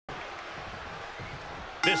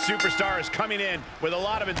This superstar is coming in with a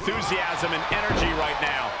lot of enthusiasm and energy right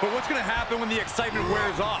now. But what's going to happen when the excitement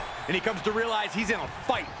wears off and he comes to realize he's in a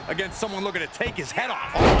fight against someone looking to take his head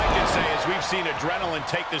off? All I can say is we've seen adrenaline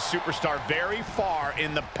take this superstar very far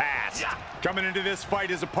in the past. Coming into this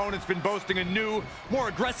fight, his opponent's been boasting a new, more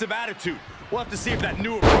aggressive attitude. We'll have to see if that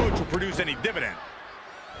new approach will produce any dividend.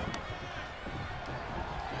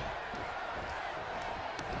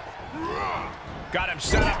 Got him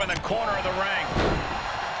set up in the corner of the ring.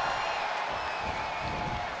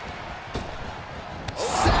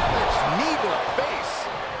 Savage knee to the face.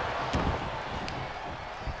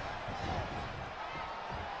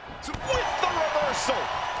 With the reversal.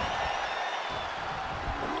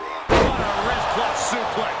 What a wrist clutch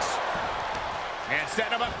suplex. And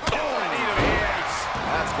set him up. Oh, knee to the face.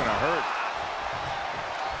 That's gonna hurt.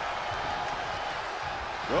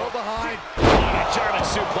 Go behind. A German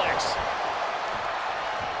suplex.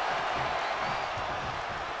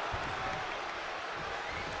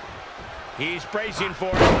 He's bracing for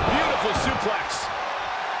it. Beautiful suplex.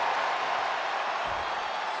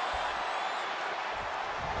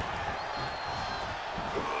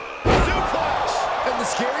 Suplex! And the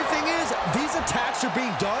scary thing is, these attacks are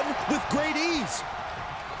being done with great ease.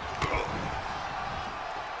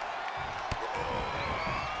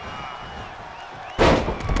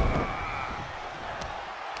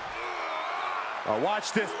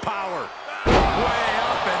 Watch this power. Way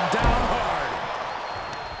up and down hard.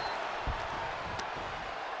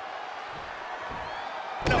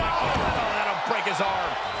 No, that'll break his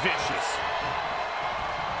arm. Vicious.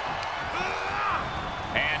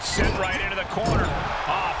 And sent right into the corner.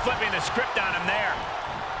 Oh, flipping the script on him there.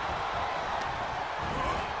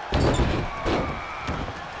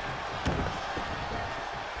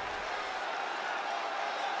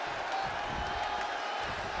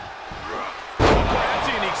 That's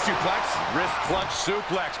a unique suplex. Wrist clutch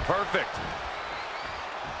suplex, perfect.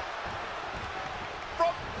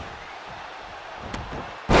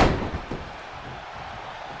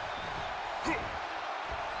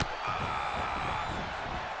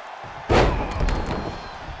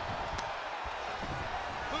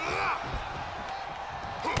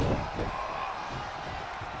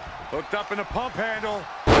 Hooked up in a pump handle.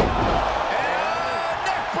 And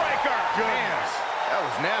neck breaker. Goodness. That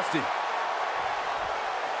was nasty.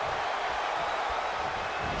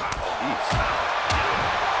 Jeez.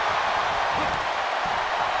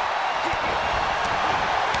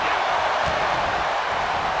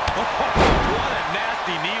 What a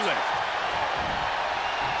nasty knee lift.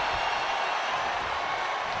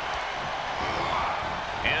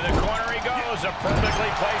 In the corner he goes. A perfectly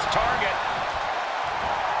placed target.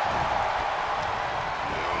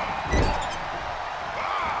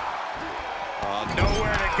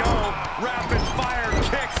 Nowhere to go. Rapid fire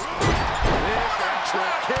kicks.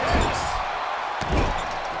 Kicks.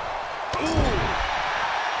 Ooh.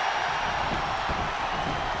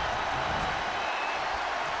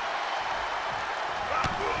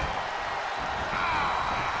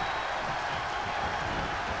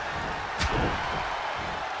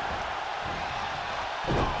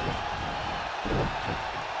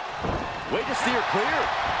 Way to steer clear.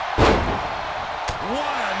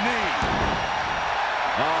 What a knee.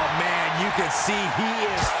 Oh, man, you can see he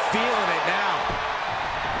is feeling it now.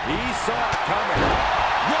 He saw it coming.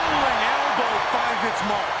 Rolling elbow finds its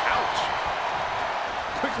mark. Ouch.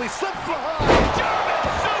 Quickly slips behind. German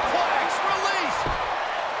suplex. Release.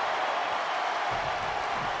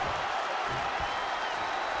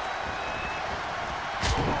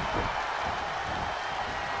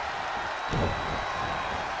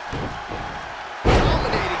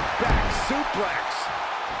 Dominating back suplex.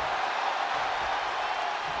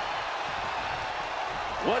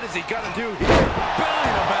 What is he gonna do here?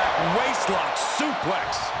 Belly to back waistlock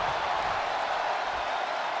suplex.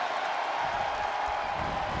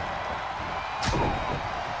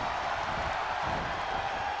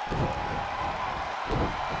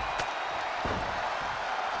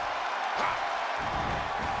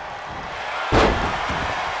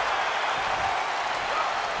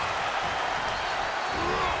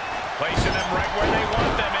 Placing them right where they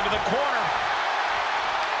want them, into the corner.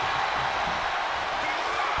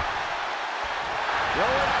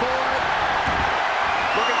 Going for it.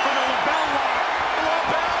 Looking for the lapel lock.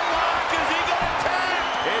 Lapel lock. Is he going to tap?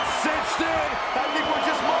 It's cinched in. I think we're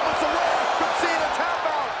just moments away from seeing a tap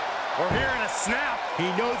out. Or hearing a snap. He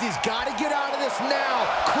knows he's got to get out of this now.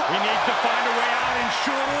 He needs to find a way out in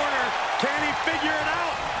short order. Can he figure it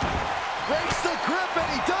out? Breaks the grip, and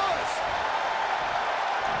he does.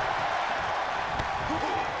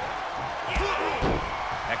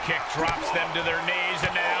 A kick drops them to their knees,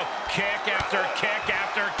 and now kick after kick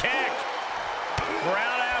after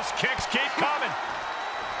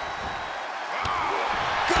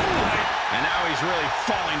is really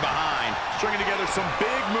falling behind. Stringing together some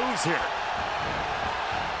big moves here.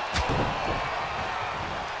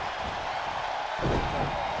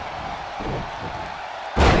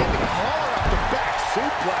 Landing hard off the back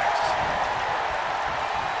suplex.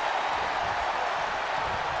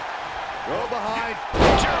 Go behind.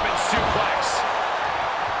 German suplex.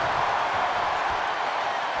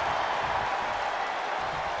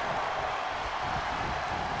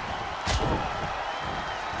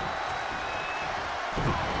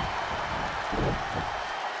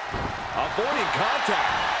 Avoiding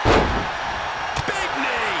contact. Big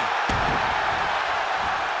knee.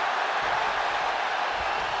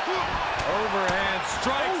 Overhand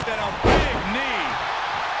strikes and a big knee.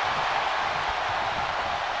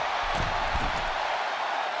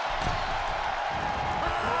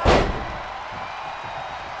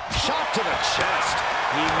 Shot to the chest.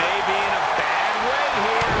 He may be in a bad way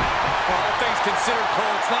here. Well, all things considered,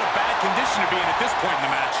 Cole, it's not a bad condition to be in at this point in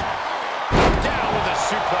the match. Down with a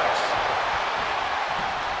suplex.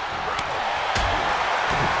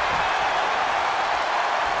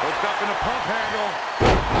 Hooked up in a pump handle.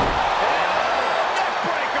 Neck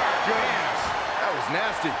breaker. Goodness. That was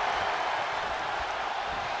nasty.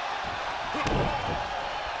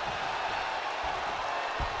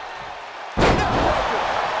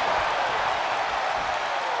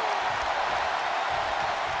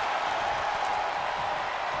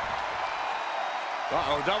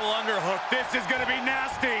 Uh-oh, double underhook. This is going to be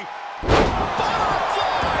nasty.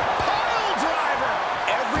 Butterfly pile driver.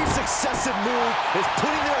 Every successive move is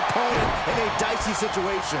putting their opponent in a dicey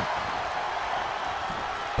situation.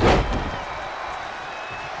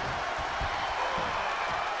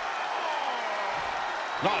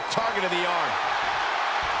 Not a target of the arm.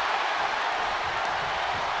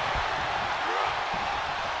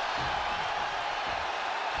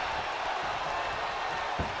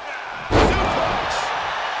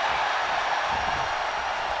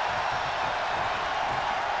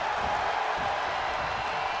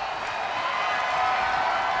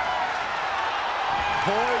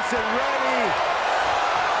 Poised and ready.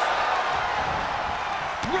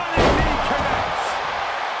 Running knee connects.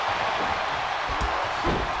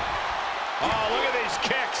 Oh, look at these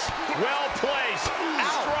kicks. Well placed.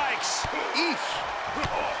 Strikes. Eesh.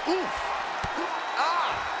 Oof. Ah.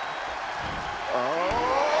 Oh.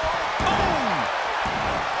 Boom.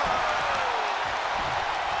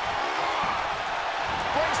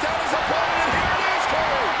 Brings down his opponent, and here it is,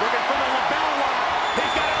 Cole. Looking for the lapel lock.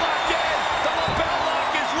 He's got it locked in. The lapel lock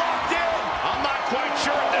is locked in. I'm not quite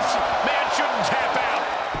sure if this man shouldn't tap out.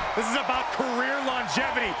 This is about career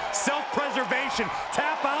longevity, self-preservation.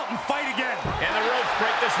 Tap out and fight again. And the ropes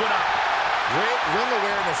break this one up. Great ring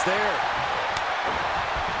awareness there.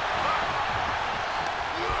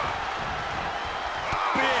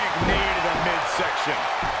 Big knee to the midsection.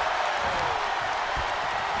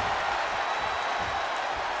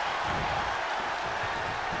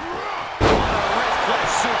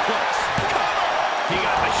 Suplex. He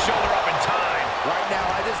got the shoulder up in time. Right now,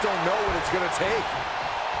 I just don't know what it's going to take.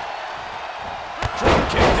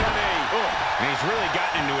 Drop kick to the knee. And he's really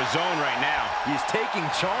gotten into his zone right now. He's taking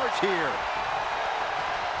charge here.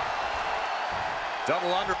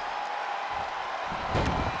 Double under.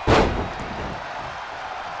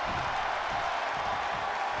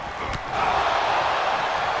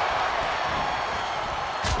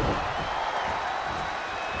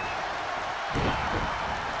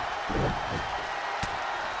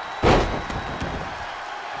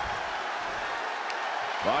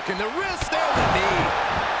 Locking the wrist down the knee.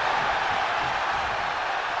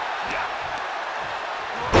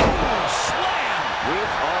 Boom, slam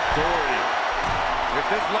with authority. If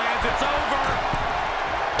this lands, it's over.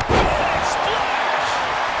 Big splash!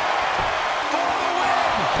 For the win!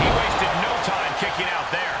 He wasted no time kicking out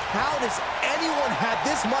there. How does anyone have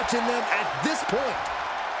this much in them at this point?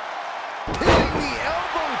 Hitting the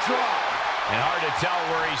elbow drop. And hard to tell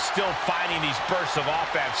where he's still finding these bursts of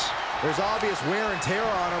offense. There's obvious wear and tear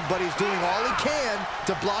on him, but he's doing all he can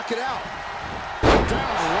to block it out. Down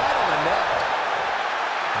right on the neck.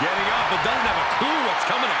 Getting up, but doesn't have a clue what's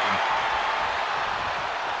coming at him.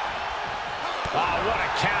 Oh, what a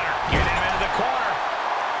counter. Get him into the corner.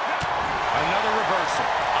 Another reversal.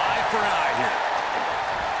 Eye for an eye here.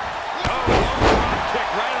 Oh, drop kick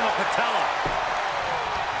right on the patella.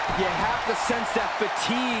 You have to sense that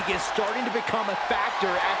fatigue is starting to become a factor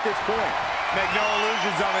at this point. Make no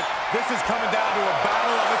illusions of it. This is coming down to a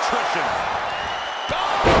battle of attrition.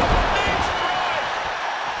 Oh, knee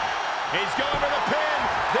strike! He's going for the pin.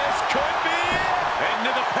 This could be it.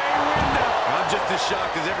 Into the pay window. I'm just as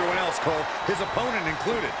shocked as everyone else, Cole. His opponent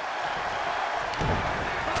included.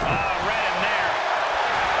 Oh, read him there.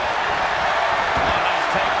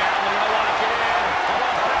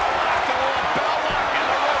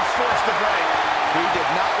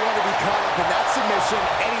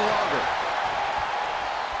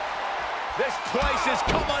 face has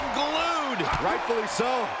come unglued. Rightfully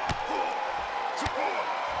so.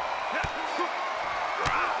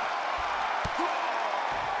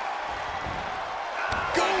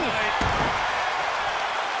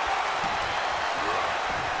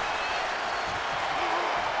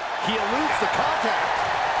 He eludes the contact.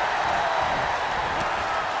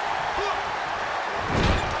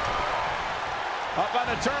 Up on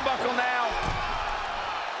the turnbuckle now.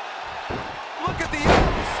 Look at the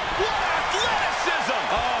ups. What athleticism!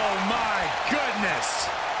 Oh, my goodness.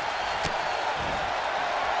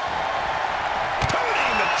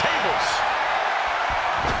 Turning the tables.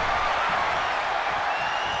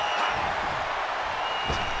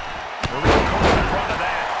 Real caught in front of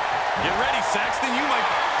that. Get ready, Saxton. You might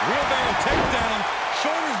wheelbarrow takedown,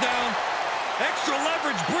 shoulders down, extra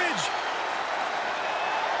leverage bridge.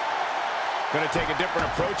 Going to take a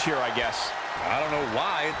different approach here, I guess. I don't know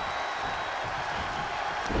why.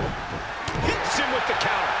 Hits him with the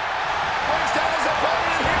counter. Brings down his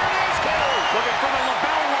opponent, and here it is, Cole. Looking for the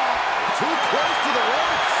lapel lock. Too close to the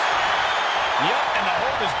ropes. Yep, and the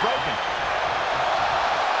hold is broken.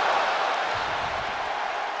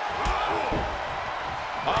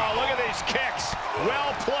 Oh, look at these kicks.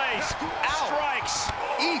 Well placed. Strikes.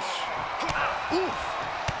 Eesh. Oof.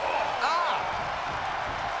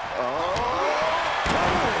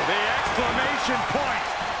 The exclamation point.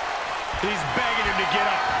 He's begging him to get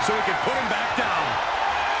up so he can put him back down.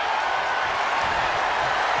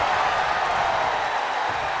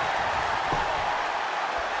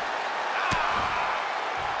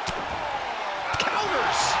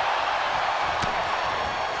 Counters.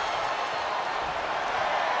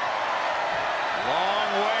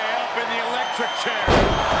 Long way up in the electric chair.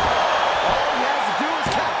 All he has to do is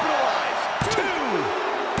capitalize. 2.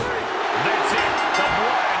 That's it. The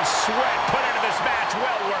blood and sweat put into this match.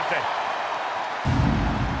 Well worth it.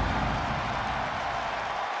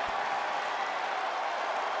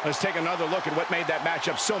 Let's take another look at what made that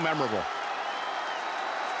matchup so memorable.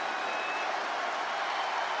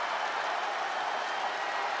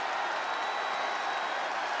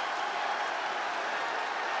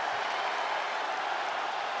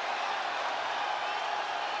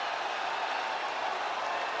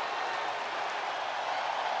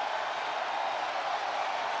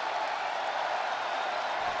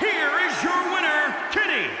 Here is your winner,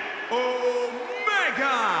 Kenny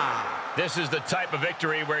Omega. This is the type of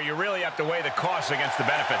victory where you really have to weigh the costs against the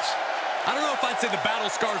benefits. I don't know if I'd say the battle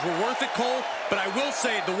scars were worth it, Cole, but I will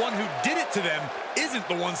say the one who did it to them isn't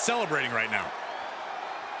the one celebrating right now.